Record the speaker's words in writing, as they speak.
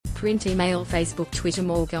Print, email, Facebook, Twitter,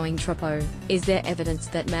 more. Going troppo. Is there evidence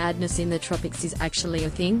that madness in the tropics is actually a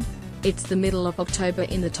thing? It's the middle of October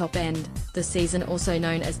in the top end, the season also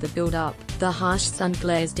known as the build-up. The harsh sun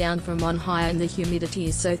glares down from on high and the humidity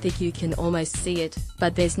is so thick you can almost see it,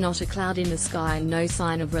 but there's not a cloud in the sky and no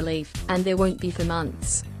sign of relief, and there won't be for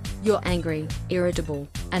months. You're angry, irritable,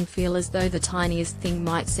 and feel as though the tiniest thing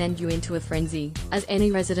might send you into a frenzy. As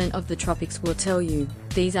any resident of the tropics will tell you,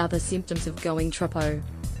 these are the symptoms of going troppo.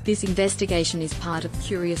 This investigation is part of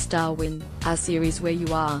Curious Darwin, our series where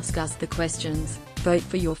you ask us the questions, vote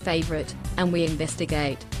for your favorite, and we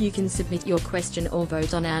investigate. You can submit your question or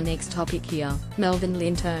vote on our next topic here. Melvin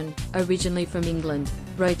Linton, originally from England,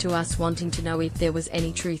 wrote to us wanting to know if there was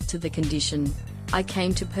any truth to the condition. I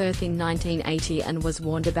came to Perth in 1980 and was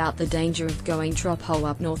warned about the danger of going troppo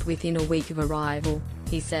up north within a week of arrival,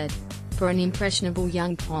 he said. For an impressionable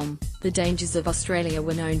young Pom, the dangers of Australia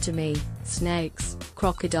were known to me: snakes,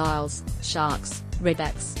 crocodiles, sharks,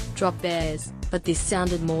 redbacks, drop bears, but this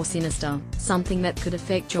sounded more sinister, something that could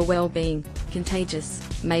affect your well-being, contagious,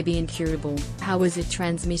 maybe incurable. How was it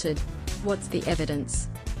transmitted? What's the evidence?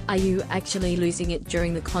 Are you actually losing it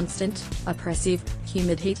during the constant, oppressive,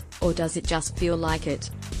 humid heat, or does it just feel like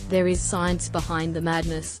it? There is science behind the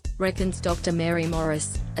madness, reckons Dr. Mary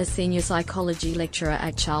Morris, a senior psychology lecturer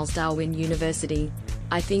at Charles Darwin University.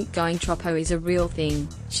 I think going troppo is a real thing,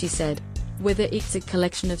 she said. Whether it's a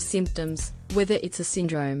collection of symptoms, whether it's a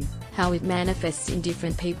syndrome, how it manifests in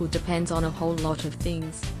different people depends on a whole lot of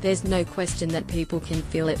things. There's no question that people can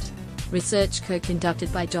feel it. Research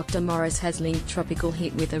co-conducted by Dr. Morris has linked tropical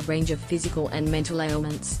heat with a range of physical and mental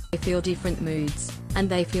ailments. They feel different moods, and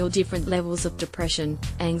they feel different levels of depression,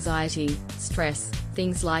 anxiety, stress,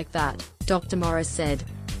 things like that, Dr. Morris said.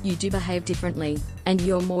 You do behave differently, and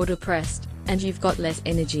you're more depressed, and you've got less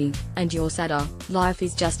energy, and you're sadder. Life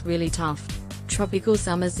is just really tough. Tropical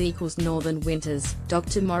summers equals northern winters.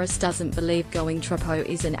 Dr. Morris doesn't believe going troppo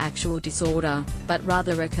is an actual disorder, but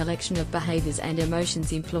rather a collection of behaviors and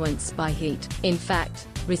emotions influenced by heat. In fact,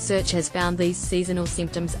 research has found these seasonal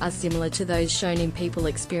symptoms are similar to those shown in people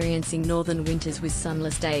experiencing northern winters with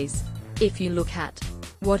sunless days. If you look at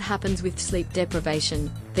what happens with sleep deprivation,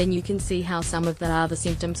 then you can see how some of that are the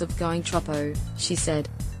symptoms of going troppo, she said.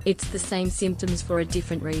 It's the same symptoms for a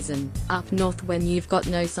different reason. Up north, when you've got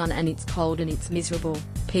no sun and it's cold and it's miserable,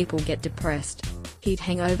 people get depressed. Heat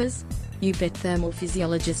hangovers? You bet. Thermal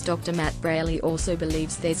physiologist Dr. Matt Braley also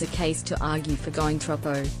believes there's a case to argue for going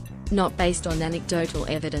troppo. Not based on anecdotal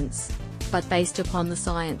evidence, but based upon the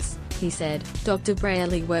science, he said. Dr.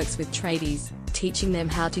 Braley works with tradies, teaching them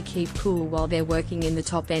how to keep cool while they're working in the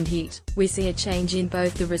top-end heat. We see a change in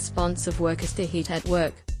both the response of workers to heat at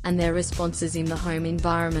work, and their responses in the home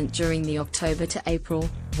environment during the October to April,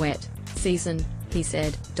 wet, season, he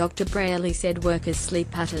said. Dr. Braley said workers' sleep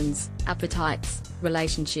patterns, appetites,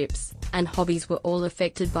 relationships, and hobbies were all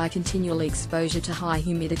affected by continual exposure to high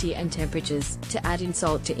humidity and temperatures. To add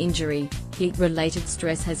insult to injury, heat-related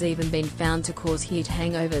stress has even been found to cause heat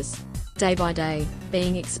hangovers. Day by day,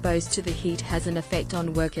 being exposed to the heat has an effect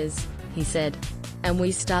on workers, he said. And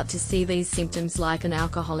we start to see these symptoms like an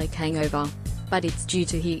alcoholic hangover. But it's due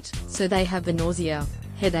to heat, so they have the nausea,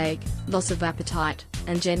 headache, loss of appetite,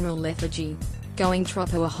 and general lethargy. Going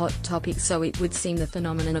troppo a hot topic, so it would seem the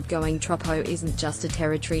phenomenon of going troppo isn't just a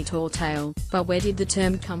territory tall tale. But where did the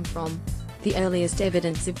term come from? The earliest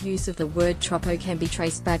evidence of use of the word troppo can be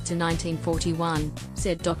traced back to 1941,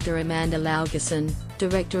 said Dr. Amanda Laurgeson,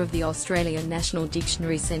 director of the Australian National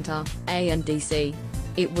Dictionary Centre, ANDC.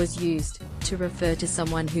 It was used to refer to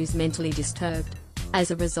someone who's mentally disturbed as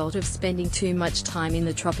a result of spending too much time in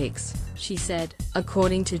the tropics, she said.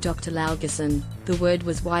 According to Dr. Laurgeson, the word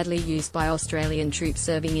was widely used by Australian troops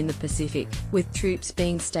serving in the Pacific, with troops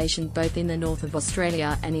being stationed both in the north of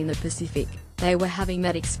Australia and in the Pacific. They were having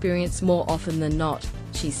that experience more often than not,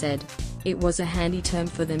 she said. It was a handy term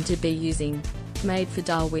for them to be using. Made for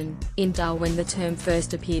Darwin. In Darwin, the term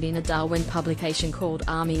first appeared in a Darwin publication called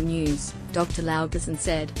Army News, Dr. Laurgeson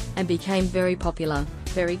said, and became very popular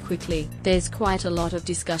very quickly. There's quite a lot of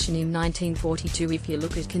discussion in 1942 if you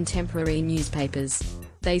look at contemporary newspapers.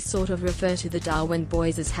 They sort of refer to the Darwin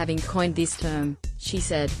boys as having coined this term, she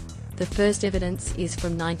said. The first evidence is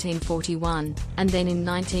from 1941, and then in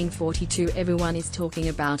 1942 everyone is talking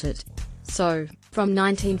about it. So, from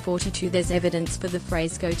 1942 there's evidence for the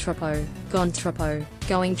phrase go troppo, gone troppo,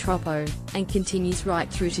 going troppo, and continues right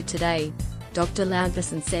through to today. Dr.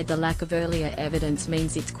 Laurgeson said the lack of earlier evidence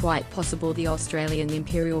means it's quite possible the Australian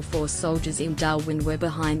Imperial Force soldiers in Darwin were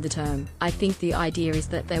behind the term. I think the idea is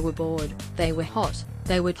that they were bored, they were hot,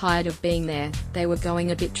 they were tired of being there, they were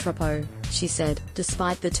going a bit troppo, she said.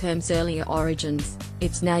 Despite the term's earlier origins,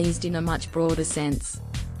 it's now used in a much broader sense.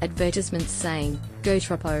 Advertisements saying, "Go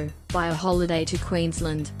troppo, buy a holiday to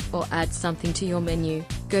Queensland," or "Add something to your menu,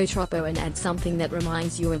 go troppo and add something that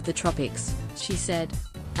reminds you of the tropics," she said.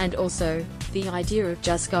 And also, the idea of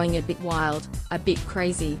just going a bit wild, a bit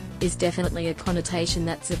crazy, is definitely a connotation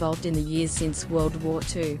that's evolved in the years since World War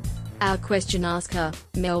II. Our question asker,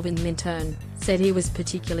 Melvin Linton, said he was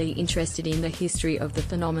particularly interested in the history of the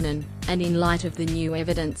phenomenon, and in light of the new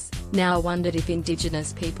evidence, now wondered if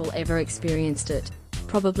Indigenous people ever experienced it.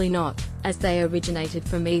 Probably not, as they originated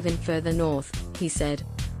from even further north, he said.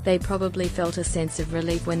 They probably felt a sense of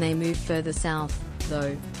relief when they moved further south,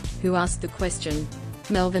 though. Who asked the question?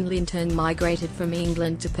 Melvin Linton migrated from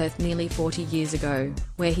England to Perth nearly 40 years ago,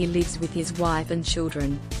 where he lives with his wife and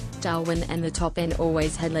children. Darwin and the top end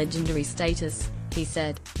always had legendary status, he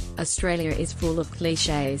said. Australia is full of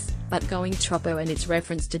clichés, but going troppo and its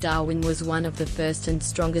reference to Darwin was one of the first and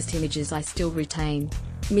strongest images I still retain.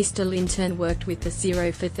 Mr. Linton worked with the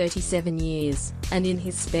Zero for 37 years, and in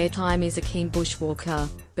his spare time is a keen bushwalker,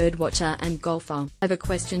 birdwatcher and golfer. Have a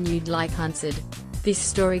question you'd like answered? This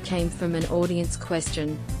story came from an audience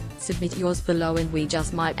question. Submit yours below and we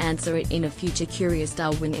just might answer it in a future Curious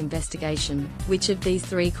Darwin investigation. Which of these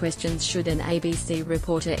 3 questions should an ABC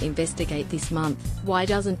reporter investigate this month? Why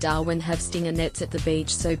doesn't Darwin have stinger nets at the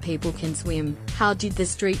beach so people can swim? How did the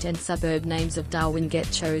street and suburb names of Darwin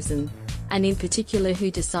get chosen? And in particular,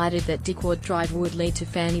 who decided that Dickwad Drive would lead to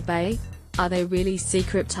Fanny Bay? Are there really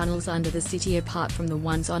secret tunnels under the city apart from the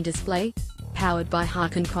ones on display? Powered by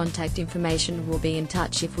Harkin. Contact information will be in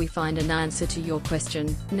touch if we find an answer to your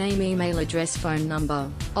question. Name, email address, phone number.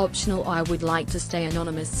 Optional I would like to stay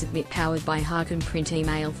anonymous. Submit. Powered by Harkin. Print,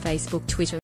 email, Facebook, Twitter.